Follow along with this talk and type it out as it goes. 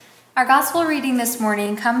Our gospel reading this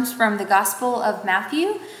morning comes from the Gospel of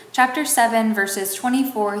Matthew, chapter 7, verses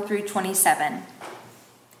 24 through 27.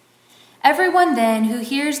 Everyone then who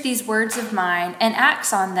hears these words of mine and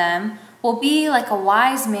acts on them will be like a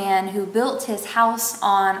wise man who built his house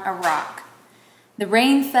on a rock. The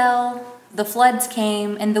rain fell, the floods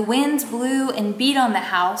came, and the winds blew and beat on the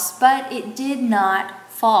house, but it did not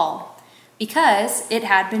fall, because it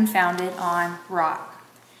had been founded on rock.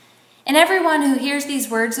 And everyone who hears these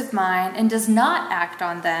words of mine and does not act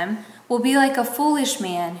on them will be like a foolish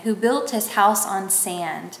man who built his house on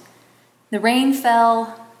sand. The rain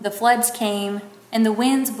fell, the floods came, and the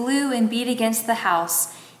winds blew and beat against the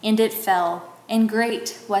house, and it fell, and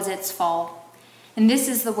great was its fall. And this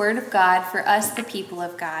is the word of God for us, the people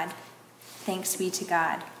of God. Thanks be to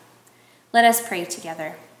God. Let us pray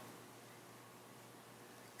together.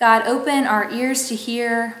 God, open our ears to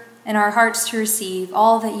hear and our hearts to receive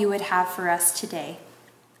all that you would have for us today.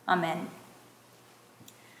 Amen.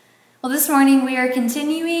 Well, this morning we are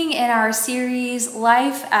continuing in our series,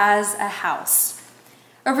 Life as a House.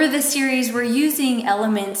 Over this series, we're using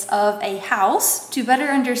elements of a house to better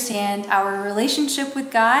understand our relationship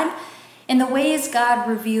with God and the ways God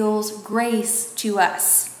reveals grace to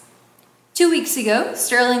us. 2 weeks ago,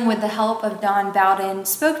 Sterling, with the help of Don Bowden,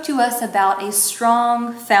 spoke to us about a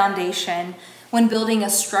strong foundation when building a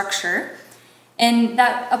structure, and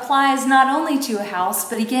that applies not only to a house,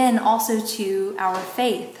 but again, also to our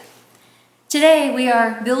faith. Today, we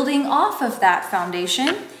are building off of that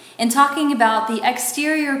foundation and talking about the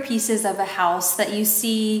exterior pieces of a house that you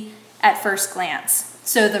see at first glance.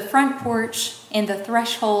 So the front porch and the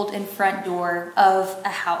threshold and front door of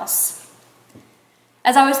a house.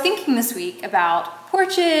 As I was thinking this week about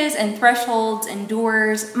porches and thresholds and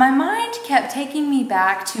doors, my mind kept taking me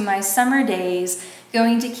back to my summer days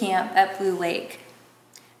going to camp at Blue Lake.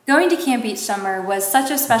 Going to camp each summer was such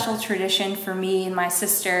a special tradition for me and my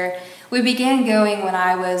sister. We began going when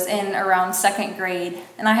I was in around second grade,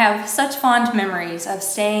 and I have such fond memories of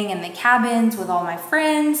staying in the cabins with all my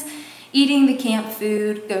friends, eating the camp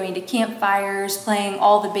food, going to campfires, playing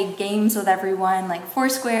all the big games with everyone like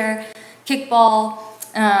Foursquare, kickball,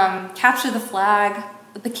 capture the flag,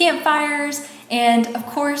 the campfires, and of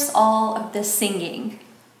course all of the singing.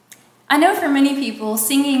 I know for many people,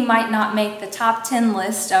 singing might not make the top 10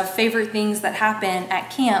 list of favorite things that happen at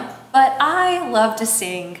camp, but I love to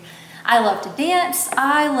sing. I love to dance.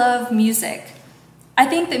 I love music. I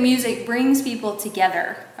think that music brings people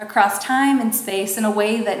together across time and space in a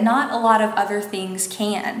way that not a lot of other things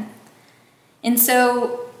can. And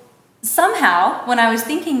so somehow, when I was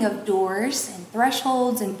thinking of doors and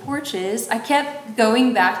thresholds and porches, I kept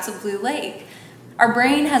going back to Blue Lake. Our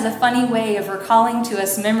brain has a funny way of recalling to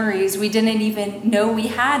us memories we didn't even know we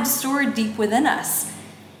had stored deep within us.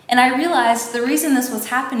 And I realized the reason this was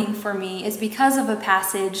happening for me is because of a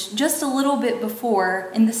passage just a little bit before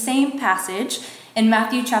in the same passage in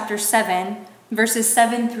Matthew chapter 7, verses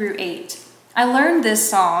 7 through 8. I learned this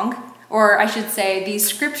song, or I should say these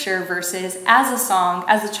scripture verses, as a song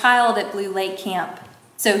as a child at Blue Lake Camp.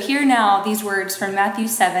 So hear now these words from Matthew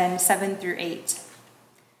 7, 7 through 8.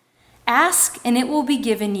 Ask and it will be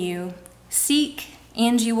given you. Seek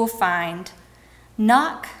and you will find.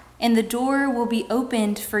 Knock and the door will be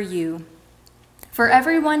opened for you. For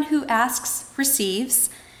everyone who asks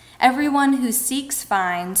receives, everyone who seeks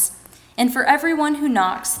finds, and for everyone who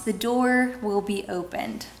knocks, the door will be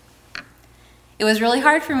opened. It was really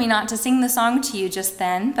hard for me not to sing the song to you just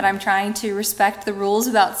then, but I'm trying to respect the rules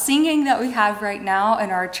about singing that we have right now in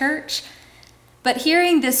our church. But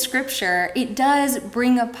hearing this scripture, it does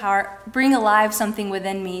bring alive something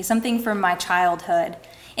within me, something from my childhood.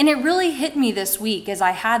 And it really hit me this week as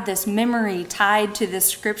I had this memory tied to this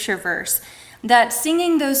scripture verse, that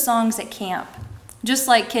singing those songs at camp, just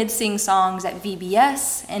like kids sing songs at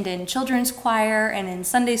VBS and in children's choir and in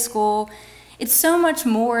Sunday school, it's so much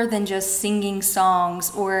more than just singing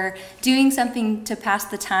songs or doing something to pass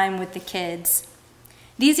the time with the kids.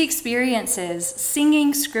 These experiences,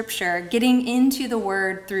 singing scripture, getting into the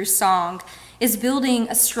word through song, is building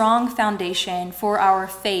a strong foundation for our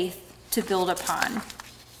faith to build upon.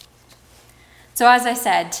 So as I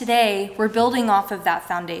said, today we're building off of that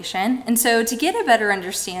foundation. And so to get a better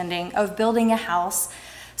understanding of building a house,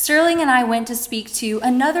 Sterling and I went to speak to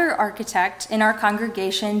another architect in our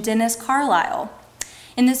congregation, Dennis Carlisle.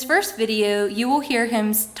 In this first video, you will hear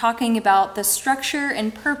him talking about the structure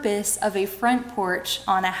and purpose of a front porch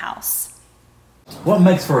on a house. What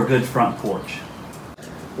makes for a good front porch?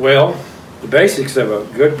 Well, the basics of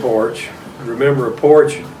a good porch, remember a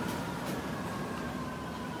porch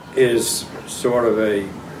is sort of a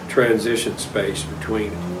transition space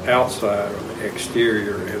between outside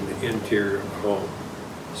exterior and the interior of the home.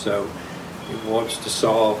 So it wants to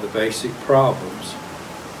solve the basic problems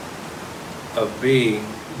of being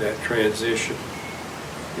that transition.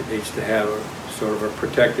 It needs to have a sort of a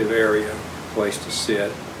protective area, place to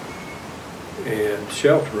sit and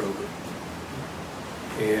shelter over it.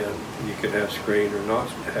 And you can have screen or not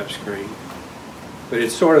have screen. But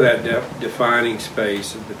it's sort of that defining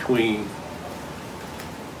space in between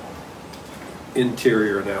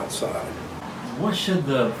interior and outside. What should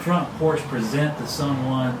the front porch present to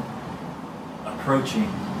someone approaching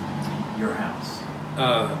your house?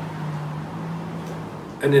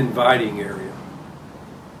 An inviting area.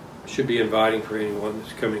 Should be inviting for anyone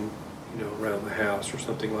that's coming, around the house or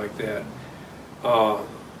something like that.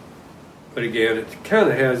 But again, it kind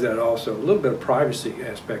of has that also, a little bit of privacy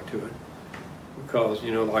aspect to it. Because,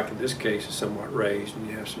 like in this case, it's somewhat raised and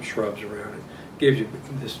you have some shrubs around it. Gives you,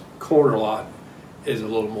 this corner lot is a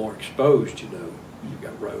little more exposed, You've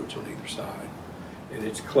got roads on either side. And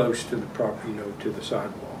it's close to the property, to the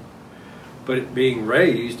sidewalk. But it being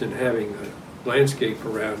raised and having the landscape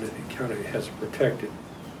around it, it kind of has a protected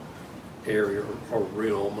area or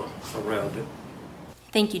realm around it.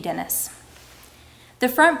 Thank you, Dennis. The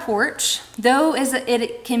front porch, though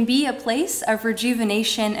it can be a place of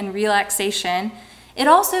rejuvenation and relaxation, it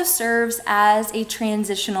also serves as a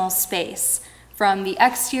transitional space from the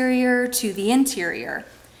exterior to the interior.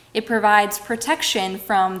 It provides protection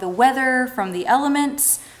from the weather, from the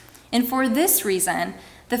elements, and for this reason,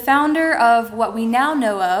 the founder of what we now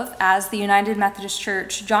know of as the United Methodist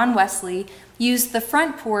Church, John Wesley, used the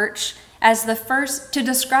front porch as the first to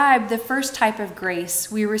describe the first type of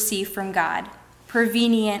grace we receive from God.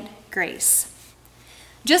 Prevenient grace.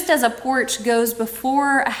 Just as a porch goes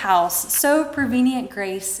before a house, so prevenient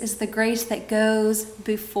grace is the grace that goes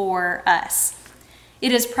before us.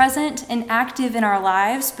 It is present and active in our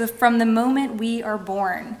lives from the moment we are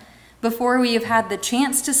born, before we have had the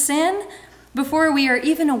chance to sin, before we are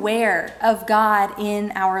even aware of God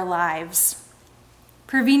in our lives.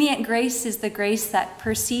 Prevenient grace is the grace that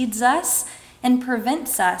precedes us and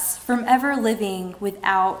prevents us from ever living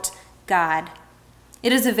without God.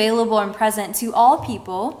 It is available and present to all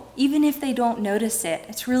people, even if they don't notice it.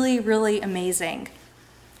 It's really, really amazing.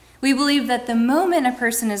 We believe that the moment a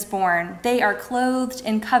person is born, they are clothed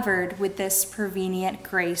and covered with this prevenient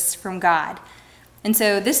grace from God. And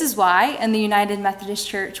so this is why in the United Methodist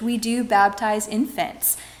Church we do baptize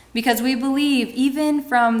infants, because we believe even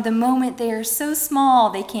from the moment they are so small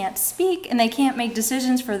they can't speak and they can't make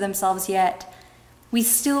decisions for themselves yet, we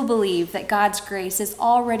still believe that God's grace is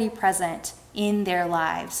already present in their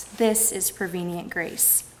lives. This is prevenient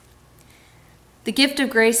grace. The gift of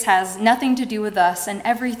grace has nothing to do with us and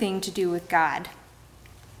everything to do with God.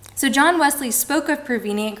 So John Wesley spoke of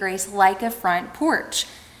prevenient grace like a front porch.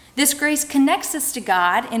 This grace connects us to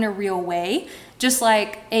God in a real way, just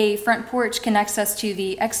like a front porch connects us to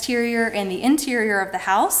the exterior and the interior of the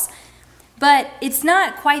house. But it's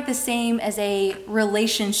not quite the same as a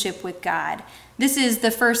relationship with God. This is the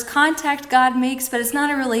first contact God makes, but it's not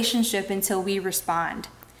a relationship until we respond.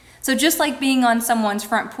 So just like being on someone's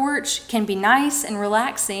front porch can be nice and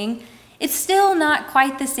relaxing, it's still not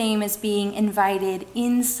quite the same as being invited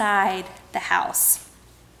inside the house.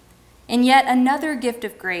 And yet another gift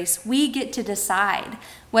of grace, we get to decide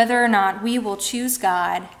whether or not we will choose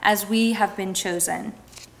God as we have been chosen.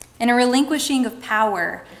 In a relinquishing of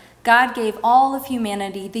power, God gave all of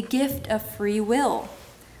humanity the gift of free will.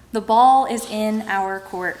 The ball is in our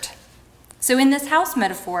court. So in this house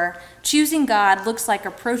metaphor, choosing God looks like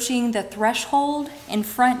approaching the threshold and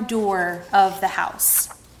front door of the house.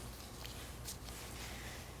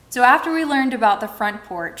 So after we learned about the front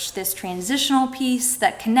porch, this transitional piece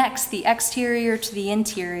that connects the exterior to the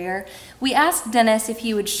interior, we asked Dennis if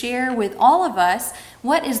he would share with all of us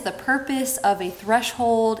what is the purpose of a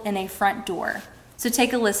threshold and a front door. So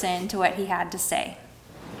take a listen to what he had to say.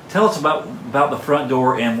 Tell us about the front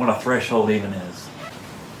door and what a threshold even is.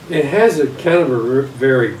 It has a kind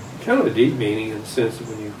of a deep meaning in the sense that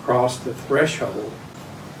when you cross the threshold,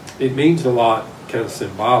 it means a lot kind of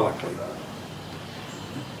symbolically.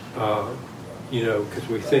 Because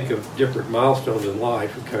we think of different milestones in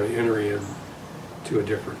life and kind of enter into a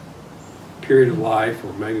different period of life,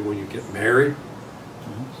 or maybe when you get married,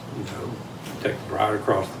 take the bride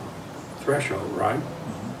across the threshold, right?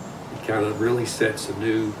 It kind of really sets a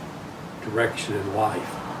new direction in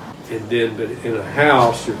life. And then, but in a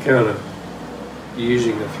house, you're kind of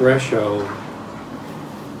using the threshold,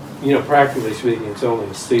 practically speaking, it's only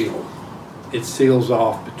a seal. It seals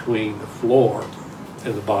off between the floor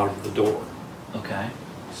and the bottom of the door. Okay.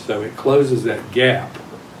 So it closes that gap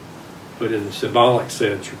But in the symbolic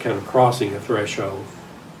sense, you're kind of crossing a threshold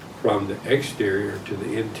from the exterior to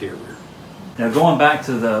the interior. Now, going back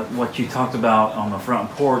to what you talked about on the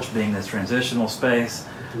front porch being this transitional space,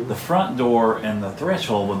 the front door and the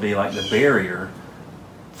threshold would be like the barrier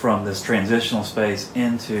from this transitional space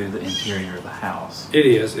into the interior of the house. It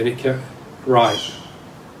is, and it can, right.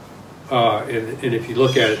 And if you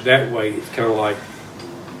look at it that way, it's kind of like,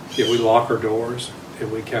 we lock our doors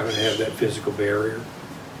and we kind of have that physical barrier.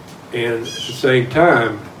 And at the same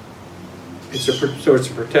time, it's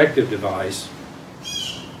a protective device.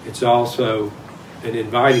 It's also an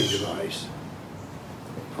inviting device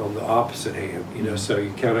on the opposite hand, so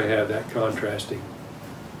you kind of have that contrasting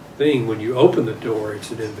thing. When you open the door, it's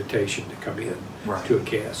an invitation to come in to a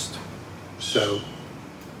guest. So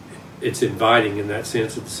it's inviting in that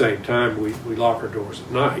sense. At the same time, we lock our doors at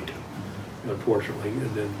night, unfortunately,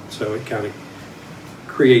 and then so it kind of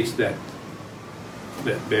creates that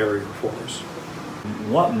barrier for us.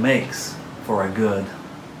 What makes for a good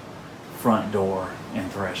front door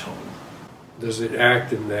and threshold? Does it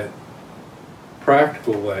act in that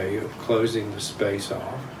practical way of closing the space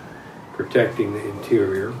off, protecting the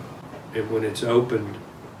interior, and when it's opened,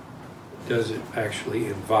 does it actually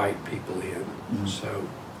invite people in? Mm-hmm. So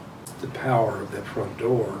the power of that front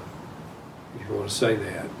door, if you want to say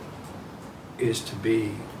that, is to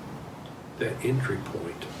be that entry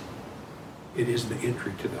point. It is the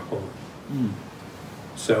entry to the home. Mm.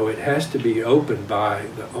 So it has to be opened by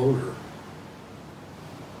the owner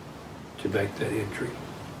to make that entry.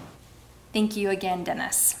 Thank you again,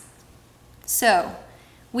 Dennis. So,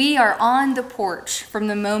 we are on the porch from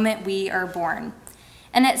the moment we are born.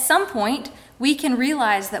 And at some point, we can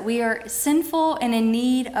realize that we are sinful and in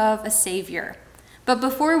need of a Savior. But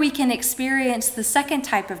before we can experience the second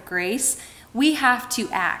type of grace, we have to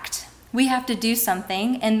act. We have to do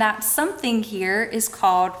something, and that something here is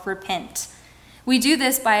called repent. We do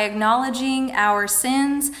this by acknowledging our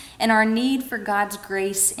sins and our need for God's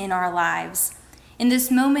grace in our lives. In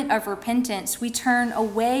this moment of repentance, we turn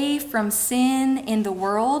away from sin in the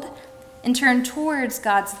world and turn towards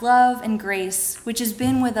God's love and grace, which has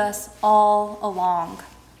been with us all along.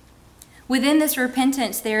 Within this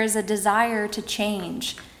repentance, there is a desire to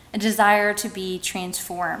change, a desire to be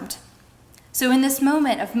transformed. So in this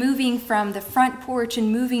moment of moving from the front porch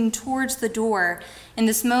and moving towards the door, in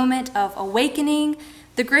this moment of awakening,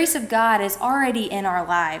 the grace of God is already in our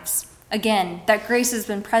lives. Again, that grace has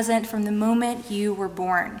been present from the moment you were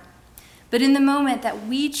born. But in the moment that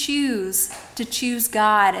we choose to choose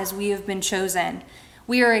God as we have been chosen,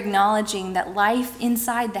 we are acknowledging that life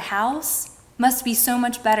inside the house must be so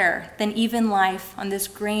much better than even life on this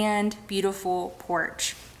grand, beautiful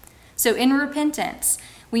porch. So in repentance,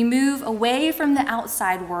 we move away from the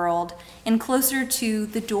outside world and closer to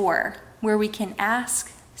the door where we can ask,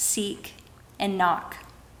 seek, and knock.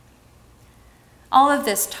 All of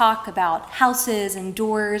this talk about houses and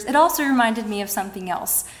doors, it also reminded me of something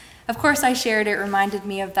else. Of course, I shared it reminded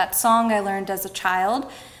me of that song I learned as a child,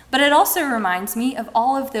 but it also reminds me of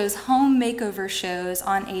all of those home makeover shows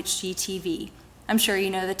on HGTV. I'm sure you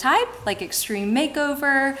know the type, like Extreme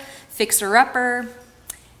Makeover, Fixer Upper.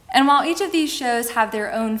 And while each of these shows have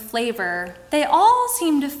their own flavor, they all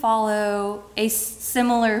seem to follow a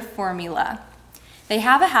similar formula. They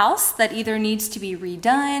have a house that either needs to be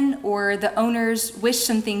redone or the owners wish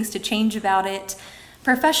some things to change about it.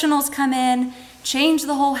 Professionals come in, change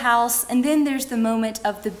the whole house, and then there's the moment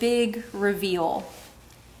of the big reveal.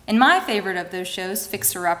 In my favorite of those shows,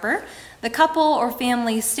 Fixer Upper, the couple or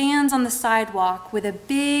family stands on the sidewalk with a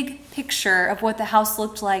big picture of what the house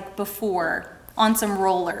looked like before, on some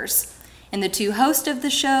rollers. And the two hosts of the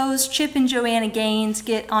shows, Chip and Joanna Gaines,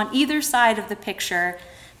 get on either side of the picture,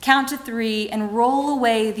 count to 3, and roll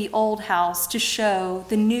away the old house to show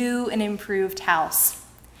the new and improved house.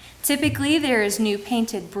 Typically, there is new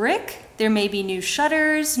painted brick, there may be new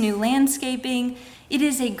shutters, new landscaping. It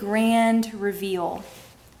is a grand reveal.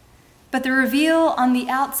 But the reveal on the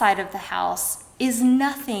outside of the house is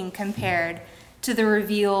nothing compared to the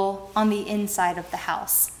reveal on the inside of the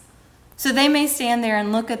house. So they may stand there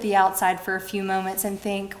and look at the outside for a few moments and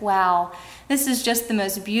think, wow, this is just the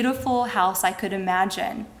most beautiful house I could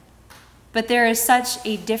imagine. But there is such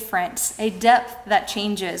a difference, a depth that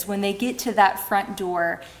changes when they get to that front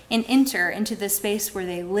door and enter into the space where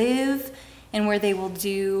they live and where they will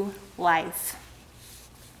do life.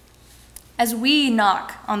 As we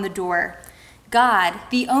knock on the door, God,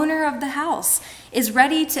 the owner of the house, is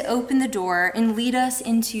ready to open the door and lead us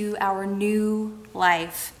into our new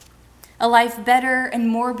life. A life better and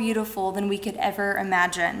more beautiful than we could ever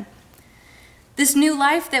imagine. This new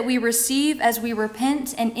life that we receive as we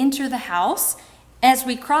repent and enter the house as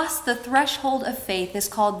we cross the threshold of faith is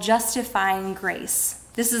called justifying grace.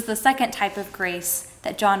 This is the second type of grace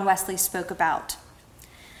that John Wesley spoke about.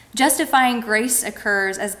 Justifying grace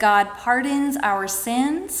occurs as God pardons our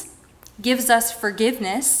sins, gives us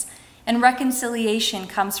forgiveness, and reconciliation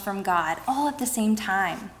comes from God, all at the same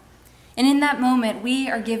time. And in that moment, we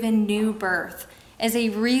are given new birth as a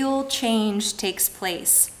real change takes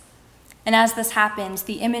place. And as this happens,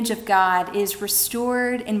 the image of God is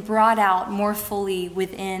restored and brought out more fully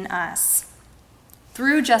within us.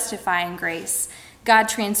 Through justifying grace, God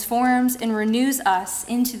transforms and renews us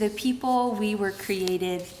into the people we were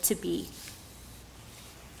created to be.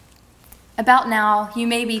 About now, you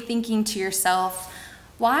may be thinking to yourself,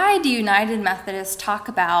 why do United Methodists talk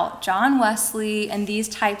about John Wesley and these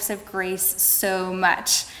types of grace so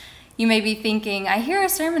much? You may be thinking, I hear a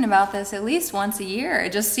sermon about this at least once a year.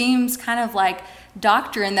 It just seems kind of like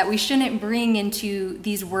doctrine that we shouldn't bring into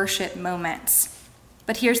these worship moments.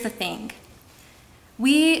 But here's the thing.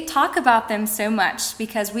 We talk about them so much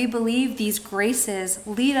because we believe these graces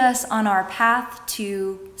lead us on our path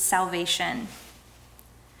to salvation.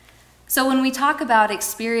 So when we talk about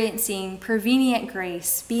experiencing prevenient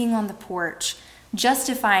grace, being on the porch,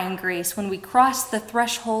 justifying grace, when we cross the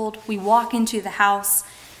threshold, we walk into the house,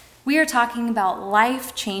 we are talking about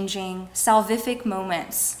life-changing, salvific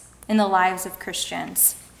moments in the lives of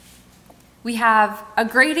Christians. We have a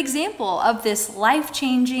great example of this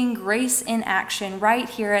life-changing grace in action right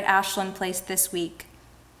here at Ashland Place this week.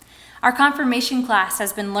 Our confirmation class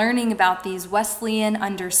has been learning about these Wesleyan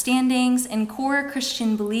understandings and core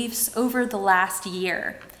Christian beliefs over the last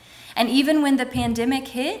year. And even when the pandemic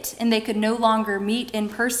hit and they could no longer meet in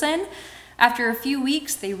person, after a few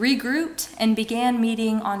weeks, they regrouped and began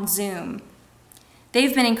meeting on Zoom.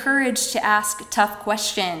 They've been encouraged to ask tough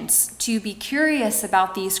questions, to be curious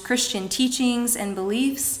about these Christian teachings and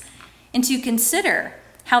beliefs, and to consider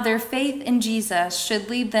how their faith in Jesus should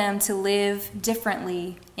lead them to live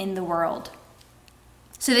differently in the world.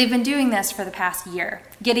 So they've been doing this for the past year,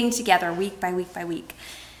 getting together week by week by week.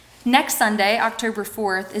 Next Sunday, October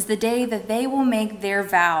 4th, is the day that they will make their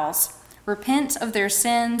vows, repent of their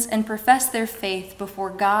sins, and profess their faith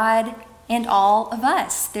before God and all of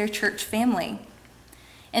us, their church family.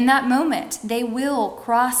 In that moment, they will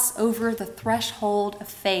cross over the threshold of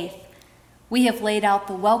faith. We have laid out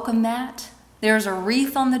the welcome mat. There's a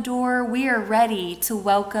wreath on the door. We are ready to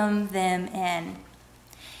welcome them in.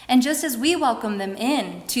 And just as we welcome them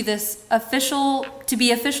in to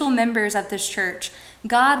be official members of this church,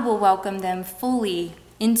 God will welcome them fully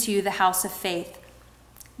into the house of faith.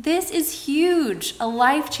 This is huge, a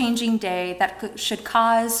life-changing day that should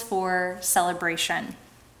cause for celebration.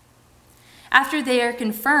 After they are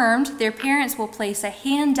confirmed, their parents will place a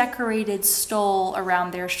hand-decorated stole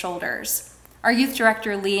around their shoulders. Our youth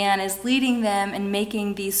director, Leanne, is leading them in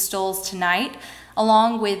making these stoles tonight,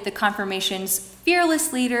 along with the confirmation's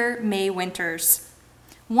fearless leader, May Winters.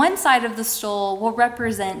 One side of the stole will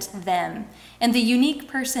represent them and the unique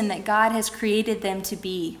person that God has created them to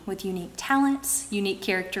be, with unique talents, unique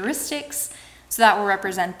characteristics, so that will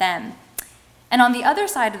represent them. And on the other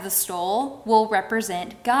side of the stole will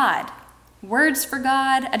represent God. Words for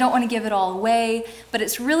God. I don't want to give it all away, but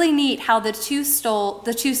it's really neat how the two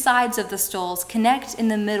sides of the stoles connect in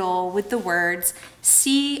the middle with the words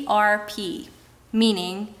CRP,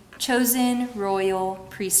 meaning chosen royal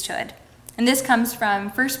priesthood. And this comes from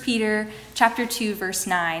 1 Peter chapter 2, verse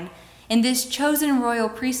 9. And this chosen royal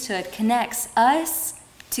priesthood connects us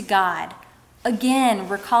to God. Again,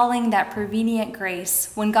 recalling that prevenient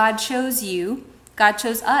grace. When God chose you, God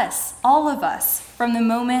chose us, all of us, from the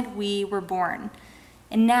moment we were born.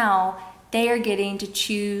 And now they are getting to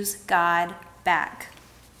choose God back.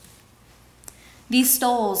 These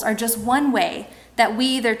stoles are just one way that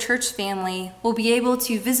we, their church family, will be able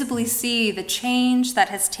to visibly see the change that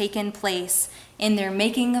has taken place in their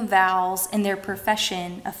making of vows and their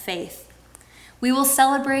profession of faith. We will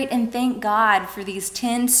celebrate and thank God for these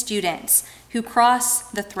 10 students who cross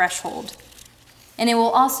the threshold. And it will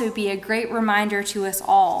also be a great reminder to us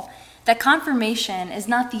all that confirmation is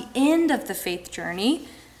not the end of the faith journey,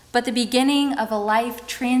 but the beginning of a life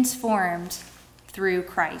transformed through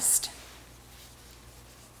Christ.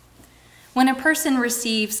 When a person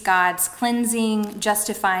receives God's cleansing,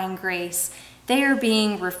 justifying grace, they are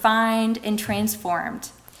being refined and transformed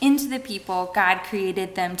into the people God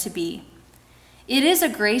created them to be. It is a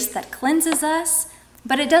grace that cleanses us,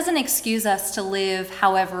 but it doesn't excuse us to live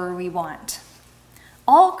however we want.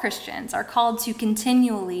 All Christians are called to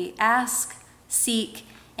continually ask, seek,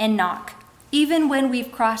 and knock, even when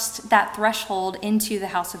we've crossed that threshold into the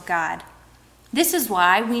house of God. This is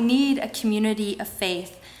why we need a community of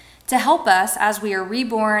faith to help us as we are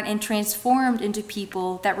reborn and transformed into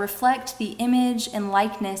people that reflect the image and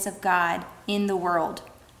likeness of God in the world.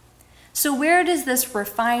 So where does this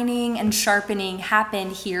refining and sharpening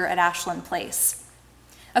happen here at Ashland Place?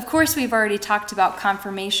 Of course, we've already talked about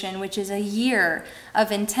confirmation, which is a year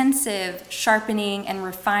of intensive sharpening and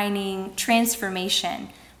refining transformation,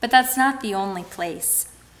 but that's not the only place.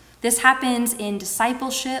 This happens in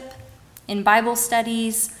discipleship, in Bible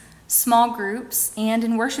studies, small groups, and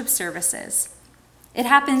in worship services. It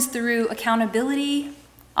happens through accountability,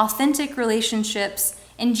 authentic relationships,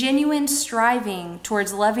 and genuine striving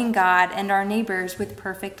towards loving God and our neighbors with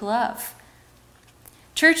perfect love.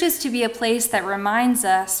 Church is to be a place that reminds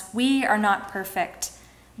us we are not perfect,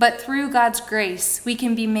 but through God's grace, we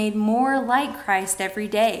can be made more like Christ every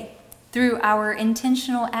day through our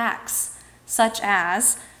intentional acts, such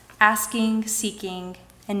as asking, seeking,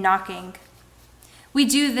 and knocking. We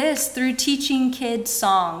do this through teaching kids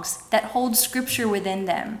songs that hold scripture within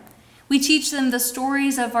them. We teach them the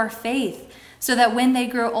stories of our faith so that when they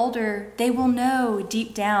grow older, they will know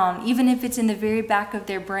deep down, even if it's in the very back of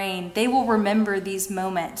their brain, they will remember these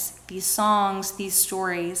moments, these songs, these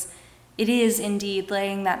stories. It is indeed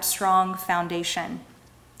laying that strong foundation.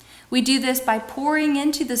 We do this by pouring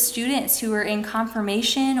into the students who are in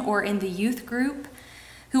confirmation or in the youth group,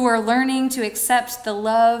 who are learning to accept the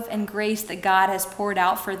love and grace that God has poured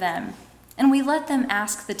out for them. And we let them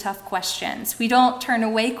ask the tough questions. We don't turn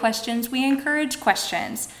away questions, we encourage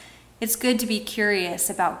questions. It's good to be curious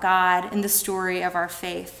about God and the story of our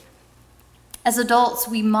faith. As adults,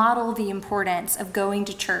 we model the importance of going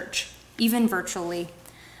to church, even virtually,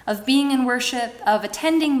 of being in worship, of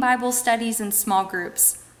attending Bible studies and small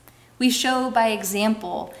groups. We show by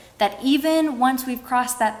example that even once we've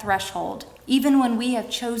crossed that threshold, even when we have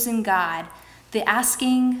chosen God, the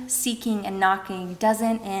asking, seeking, and knocking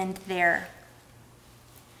doesn't end there.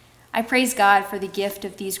 I praise God for the gift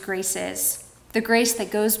of these graces, the grace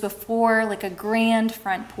that goes before like a grand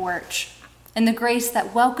front porch, and the grace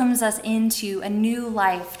that welcomes us into a new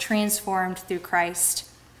life transformed through Christ.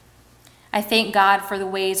 I thank God for the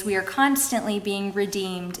ways we are constantly being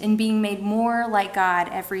redeemed and being made more like God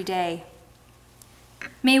every day.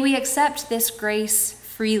 May we accept this grace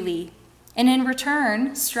freely, and in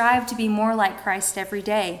return, strive to be more like Christ every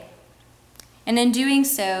day. And in doing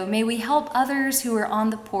so, may we help others who are on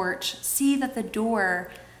the porch see that the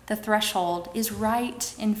door, the threshold, is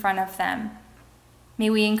right in front of them. May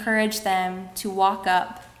we encourage them to walk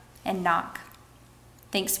up and knock.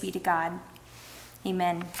 Thanks be to God.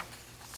 Amen.